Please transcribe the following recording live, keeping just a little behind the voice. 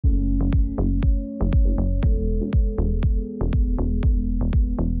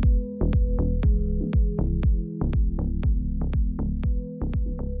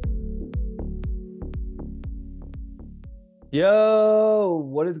Yo,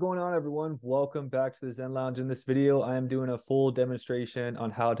 what is going on, everyone? Welcome back to the Zen Lounge. In this video, I am doing a full demonstration on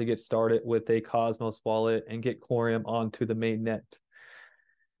how to get started with a Cosmos wallet and get Coreum onto the main net.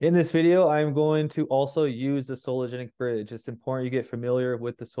 In this video, I'm going to also use the Sologenic Bridge. It's important you get familiar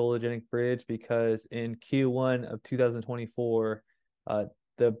with the Sologenic Bridge because in Q1 of 2024,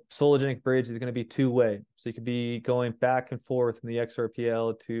 the Sologenic Bridge is going to be two-way. So you could be going back and forth in the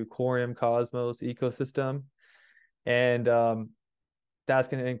XRPL to Coreum Cosmos ecosystem. And that's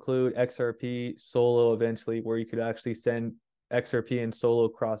going to include XRP, Solo eventually, where you could actually send XRP and Solo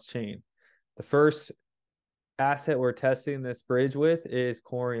cross chain. The first asset we're testing this bridge with is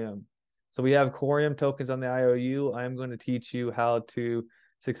Coreum. So we have Coreum tokens on the IOU. I'm going to teach you how to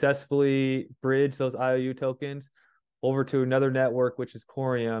successfully bridge those IOU tokens over to another network, which is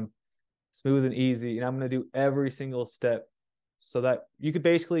Coreum, smooth and easy. And I'm going to do every single step so that you could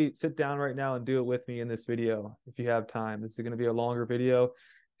basically sit down right now and do it with me in this video if you have time. This is going to be a longer video.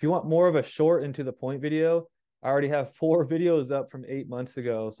 If you want more of a short and to the point video, I already have 4 videos up from 8 months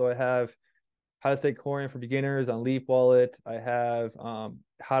ago. So I have how to stake Coreum for beginners on Leap Wallet. I have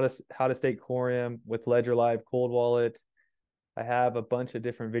how to stake Coreum with Ledger Live Cold Wallet. I have a bunch of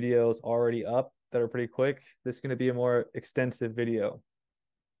different videos already up that are pretty quick. This is going to be a more extensive video.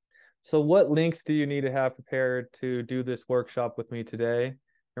 So what links do you need to have prepared to do this workshop with me today?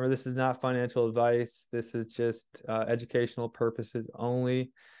 Remember, this is not financial advice. This is just educational purposes only.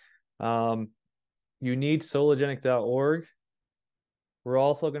 You need sologenic.org. We're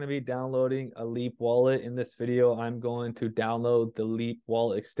also going to be downloading a Leap wallet. In this video, I'm going to download the Leap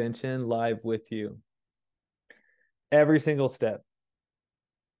wallet extension live with you. Every single step.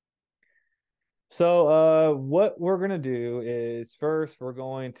 So what we're going to do is first we're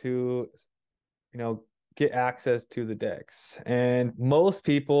going to, get access to the DEX. And most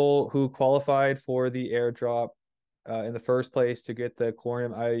people who qualified for the airdrop in the first place to get the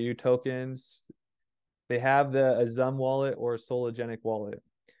Coreum IOU tokens, they have a Zum wallet or a Sologenic wallet.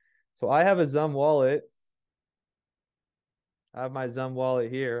 So I have a Zum wallet. I have my Zum wallet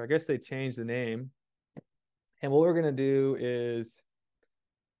here. I guess they changed the name. And what we're going to do is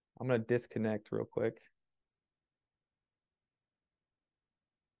I'm going to disconnect real quick.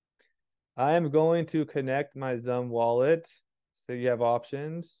 I am going to connect my Zum wallet. So you have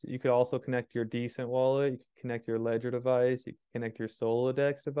options. You could also connect your Decent wallet. You can connect your Ledger device. You can connect your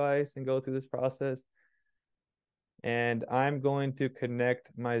Solodex device and go through this process. And I'm going to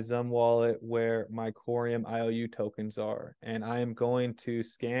connect my Zum wallet where my Coreum IOU tokens are. And I am going to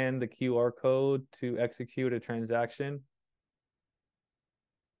scan the QR code to execute a transaction.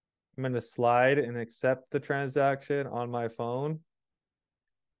 I'm going to slide and accept the transaction on my phone.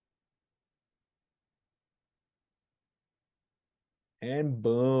 And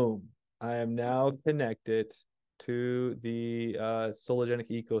boom, I am now connected to the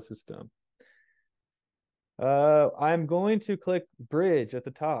Sologenic ecosystem. I'm going to click bridge at the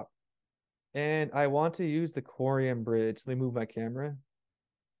top. And I want to use the Coreum bridge. Let me move my camera.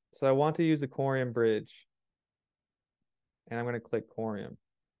 So I want to use the Coreum bridge. And I'm going to click Coreum.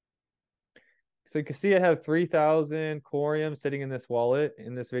 So you can see I have 3,000 Coreum sitting in this wallet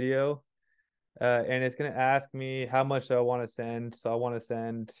in this video. And it's going to ask me how much I want to send. So I want to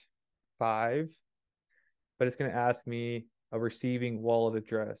send 5. But it's going to ask me a receiving wallet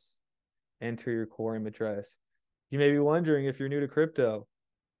address. Enter your Coreum address. You may be wondering, if you're new to crypto,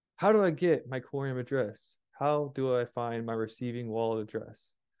 how do I get my Coreum address? How do I find my receiving wallet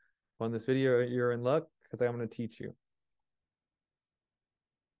address? Well, in this video, you're in luck because I'm going to teach you.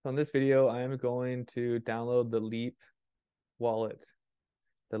 So in this video, I am going to download the Leap wallet,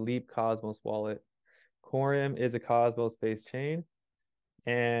 the Leap Cosmos wallet. Coreum is a Cosmos-based chain,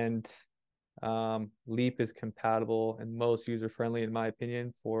 and Leap is compatible and most user-friendly, in my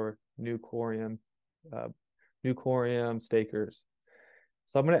opinion, for new Coreum stakers.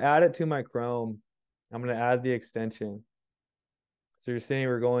 So I'm going to add it to my Chrome. I'm going to add the extension. So you're seeing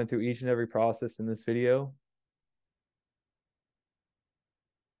we're going through each and every process in this video.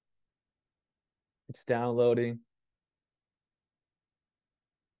 It's downloading.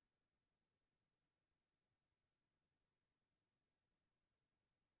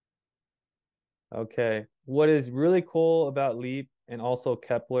 Okay. What is really cool about Leap and also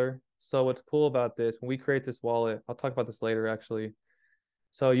Kepler? So what's cool about this, when we create this wallet, I'll talk about this later actually.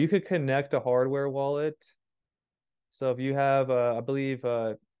 So you could connect a hardware wallet. So if you have, I believe,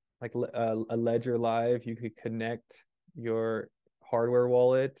 like a Ledger Live, you could connect your hardware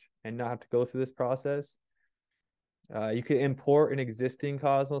wallet and not have to go through this process. You could import an existing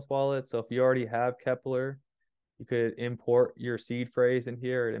Cosmos wallet. So if you already have Kepler, you could import your seed phrase in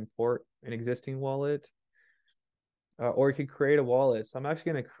here and import an existing wallet. or you could create a wallet. So I'm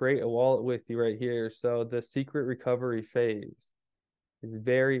actually going to create a wallet with you right here. So the secret recovery phase is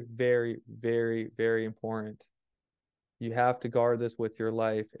very, very, very, very important. You have to guard this with your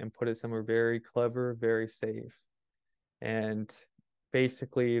life and put it somewhere very clever, very safe. And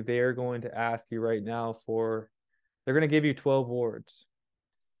basically, they're going to ask you right now they're going to give you 12 words.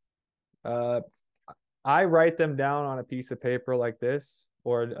 I write them down on a piece of paper like this,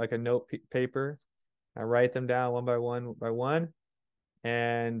 or like a note paper. I write them down one by one,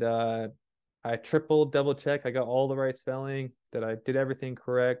 and I double check I got all the right spelling, that I did everything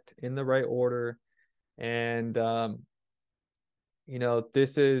correct in the right order, and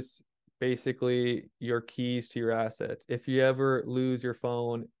this is basically your keys to your assets. If you ever lose your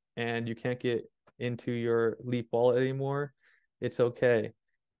phone and you can't get into your Leap wallet anymore, it's okay.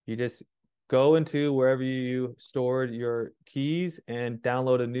 You just go into wherever you stored your keys and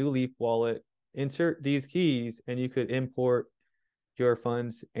download a new Leap wallet, insert these keys, and you could import your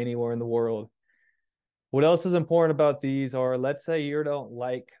funds anywhere in the world. What else is important about these are, let's say you don't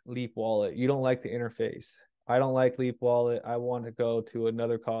like Leap wallet, you don't like the interface. I don't like Leap wallet. I want to go to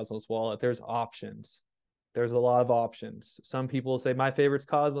another Cosmos wallet. There's options. There's a lot of options. Some people say my favorite's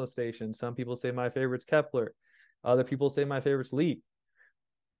Cosmos Station. Some people say my favorite's Kepler. Other people say my favorite's Leap.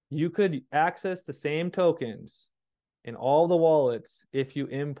 You could access the same tokens in all the wallets if you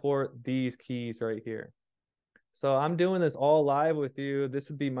import these keys right here. So I'm doing this all live with you. This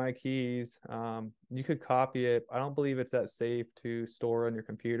would be my keys. You could copy it. I don't believe it's that safe to store on your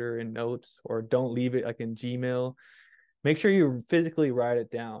computer in notes, or don't leave it like in Gmail. Make sure you physically write it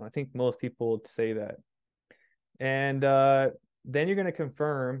down. I think most people would say that. And then you're going to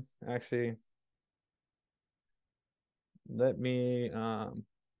confirm. Actually, let me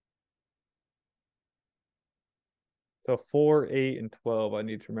so 4, 8, and 12 I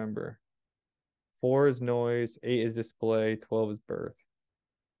need to remember. 4 is noise, 8 is display, 12 is birth.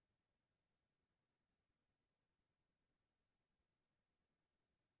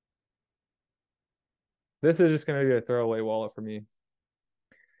 This is just going to be a throwaway wallet for me.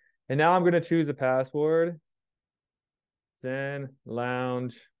 And now I'm going to choose a password. Zen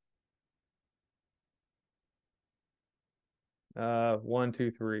Lounge 1,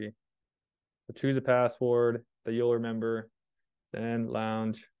 2, 3. So choose a password that you'll remember. Zen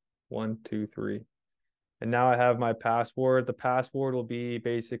Lounge 1, 2, 3. And now I have my password. The password will be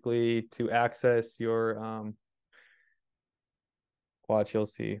basically to access your watch, you'll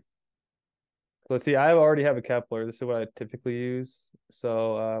see. So see, I already have a Kepler. This is what I typically use.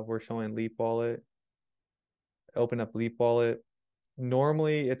 So we're showing Leap Wallet. Open up Leap Wallet.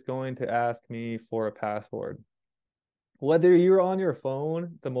 Normally, it's going to ask me for a password. Whether you're on your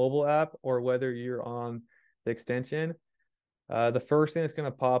phone, the mobile app, or whether you're on the extension, the first thing that's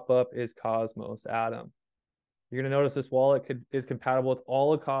going to pop up is Cosmos Atom. You're going to notice this wallet is compatible with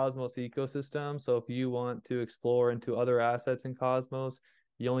all the Cosmos ecosystem. So if you want to explore into other assets in Cosmos,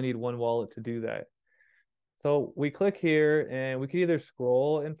 you only need one wallet to do that. So we click here, and we could either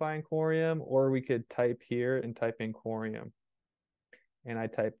scroll and find Coreum, or we could type here and type in Coreum. And I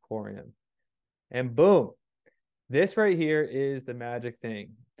type Coreum. And boom, this right here is the magic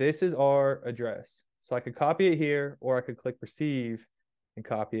thing. This is our address. So I could copy it here, or I could click receive and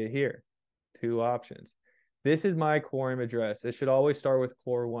copy it here. 2 options. This is my Coreum address. It should always start with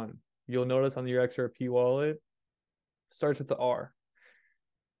Core 1. You'll notice on your XRP wallet, starts with the R.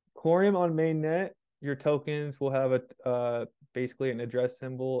 Coreum on mainnet, your tokens will have basically an address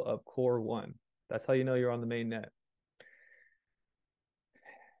symbol of Core 1. That's how you know you're on the mainnet.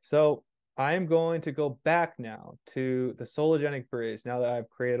 So I am going to go back now to the Sologenic Bridge now that I've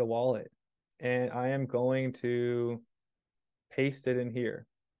created a wallet. And I am going to paste it in here.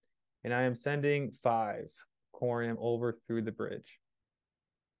 And I am sending 5 Coreum over through the bridge.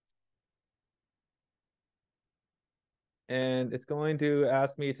 And it's going to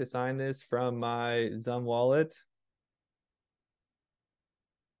ask me to sign this from my Zum wallet.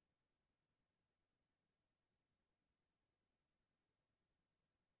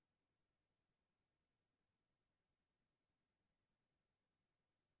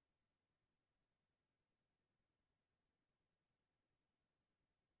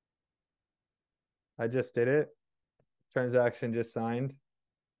 I just did it. Transaction just signed.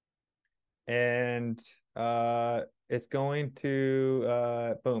 And it's going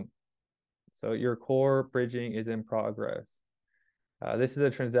to boom. So your core bridging is in progress. This is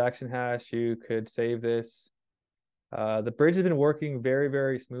a transaction hash. You could save this. The bridge has been working very,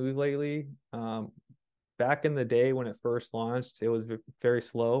 very smooth lately. Back in the day when it first launched, it was very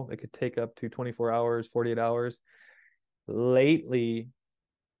slow. It could take up to 24 hours, 48 hours. Lately,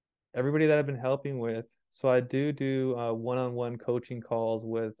 everybody that I've been helping with So I do one-on-one coaching calls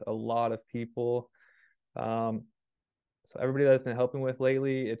with a lot of people. Um, so everybody that's been helping with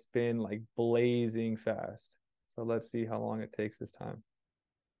lately, it's been like blazing fast. So let's see how long it takes this time.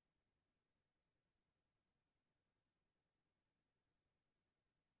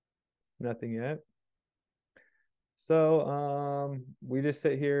 Nothing yet. So we just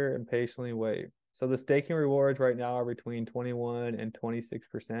sit here and patiently wait. So the staking rewards right now are between 21 and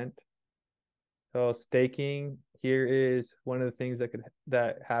 26%. So staking here is one of the things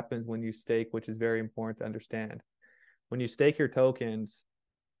that happens when you stake, which is very important to understand. When you stake your tokens,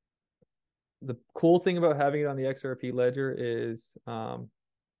 the cool thing about having it on the XRP ledger is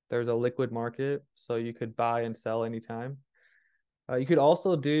there's a liquid market, so you could buy and sell anytime. You could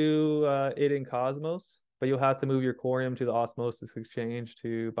also do it in Cosmos, but you'll have to move your Coreum to the Osmosis exchange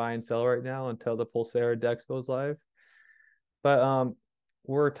to buy and sell right now until the Pulsera DEX goes live. But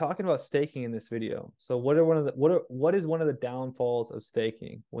we're talking about staking in this video. So what is one of the downfalls of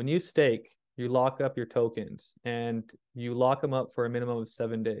staking? When you stake, you lock up your tokens and you lock them up for a minimum of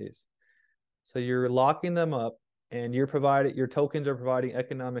 7 days. So you're locking them up and your tokens are providing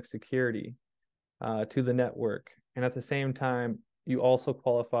economic security to the network. And at the same time, you also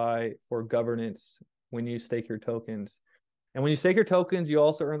qualify for governance when you stake your tokens. And when you stake your tokens, you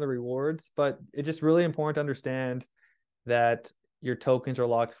also earn the rewards, but it's just really important to understand that your tokens are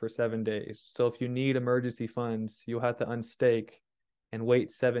locked for 7 days. So if you need emergency funds, you'll have to unstake and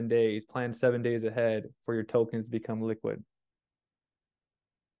wait 7 days, plan 7 days ahead for your tokens to become liquid.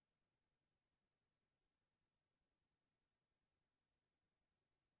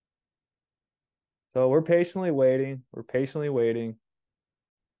 So we're patiently waiting. We're patiently waiting.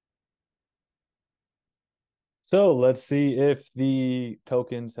 So let's see if the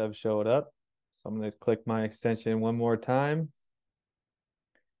tokens have showed up. So I'm going to click my extension one more time.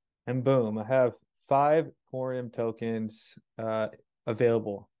 And boom, I have 5 Coreum tokens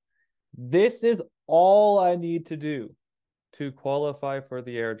available. This is all I need to do to qualify for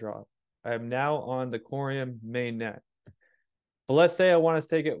the airdrop. I am now on the Coreum Mainnet. But let's say I want to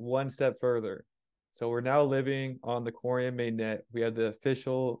take it one step further. So we're now living on the Coreum Mainnet. We have the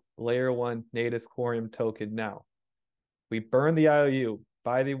official layer 1 native Coreum token now. We burn the IOU.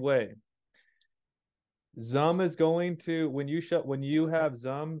 By the way, Zum is going to when you have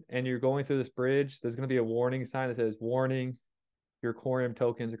Zum and you're going through this bridge, there's going to be a warning sign that says warning, your Coreum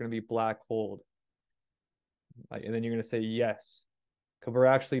tokens are going to be black holed. And then you're going to say yes. Because we're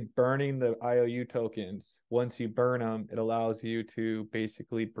actually burning the IOU tokens. Once you burn them, it allows you to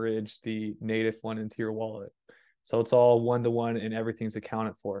basically bridge the native one into your wallet. So it's all one-to-one and everything's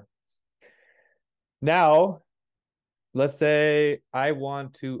accounted for. Now, let's say I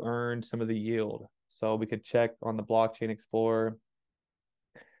want to earn some of the yield. So we could check on the blockchain explorer.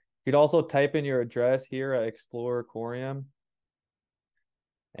 You could also type in your address here at Explorer Coreum.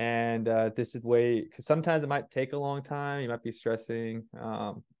 And this is because sometimes it might take a long time. You might be stressing,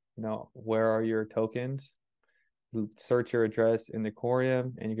 where are your tokens? Search your address in the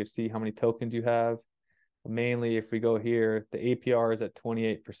Coreum and you can see how many tokens you have. Mainly, if we go here, the APR is at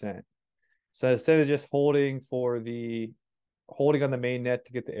 28%. So instead of just holding on the mainnet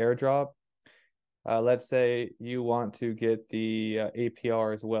to get the airdrop, let's say you want to get the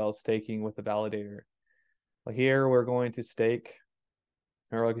APR as well, staking with the validator. Well, here we're going to stake.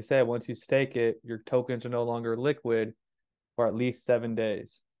 Or like I said, once you stake it, your tokens are no longer liquid for at least 7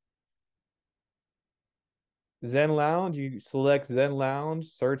 days. Zen Lounge, you select Zen Lounge,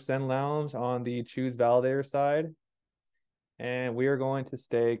 search Zen Lounge on the choose validator side. And we are going to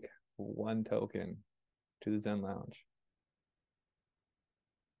stake 1 token to the Zen Lounge.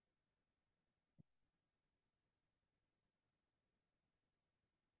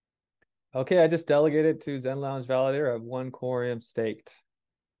 Okay, I just delegated to Zen Lounge validator. I have 1 Coreum staked.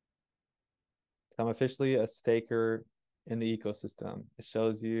 I'm officially a staker in the ecosystem. It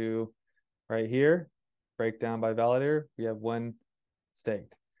shows you right here, breakdown by validator. We have 1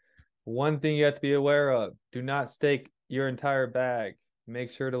 staked. One thing you have to be aware of, do not stake your entire bag. Make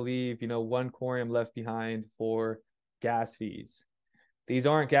sure to leave, 1 Coreum left behind for gas fees. These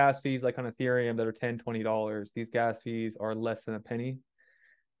aren't gas fees like on Ethereum that are $10, $20. These gas fees are less than a penny.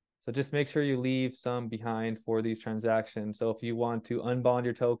 So just make sure you leave some behind for these transactions. So if you want to unbond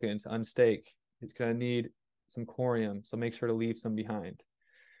your tokens, unstake, it's going to need some Coreum. So make sure to leave some behind.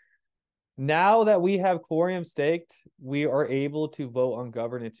 Now that we have Coreum staked, we are able to vote on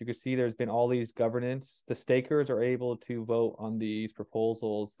governance. You can see there's been all these governance. The stakers are able to vote on these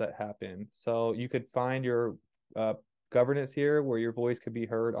proposals that happen. So you could find your governance here where your voice could be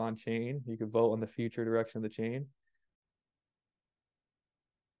heard on chain. You could vote on the future direction of the chain.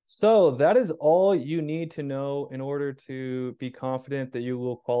 So that is all you need to know in order to be confident that you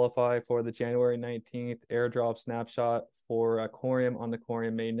will qualify for the January 19th airdrop snapshot for Coreum on the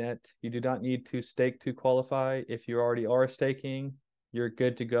Coreum Mainnet. You do not need to stake to qualify. If you already are staking, you're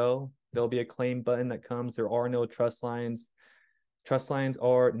good to go. There'll be a claim button that comes. There are no trust lines. Trust lines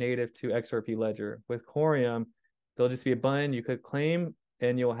are native to XRP Ledger. With Coreum, there'll just be a button you could claim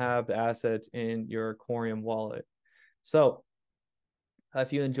and you'll have the assets in your Coreum wallet. So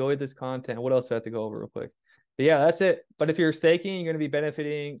if you enjoyed this content, what else do I have to go over real quick? But yeah, that's it. But if you're staking, you're going to be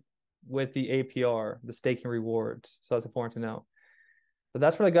benefiting with the APR, the staking rewards. So that's important to know. But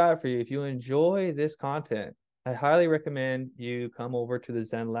that's what I got for you. If you enjoy this content, I highly recommend you come over to the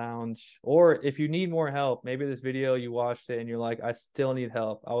Zen Lounge. Or if you need more help, maybe this video you watched it and you're like, I still need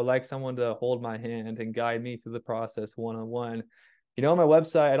help. I would like someone to hold my hand and guide me through the process one-on-one. You know, on my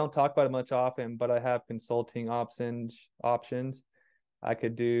website, I don't talk about it much often, but I have consulting options. I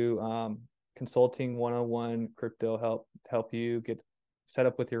could do consulting one-on-one crypto help you get set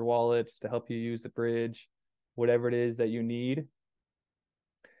up with your wallets, to help you use the bridge, whatever it is that you need.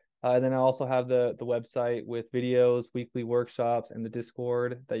 And then I also have the website with videos, weekly workshops, and the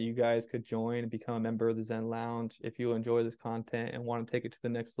Discord that you guys could join and become a member of the Zen Lounge if you enjoy this content and want to take it to the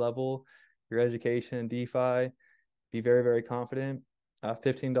next level, your education in DeFi. Be very, very confident.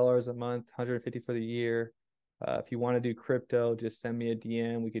 $15 a month, $150 for the year. If you want to do crypto, just send me a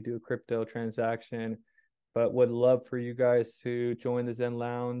DM. We could do a crypto transaction. But would love for you guys to join the Zen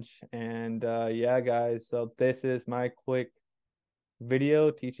Lounge. And yeah, guys, so this is my quick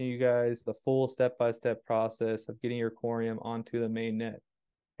video teaching you guys the full step-by-step process of getting your Coreum onto the mainnet.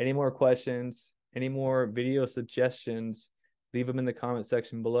 Any more questions, any more video suggestions, leave them in the comment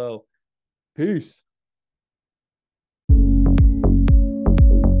section below. Peace.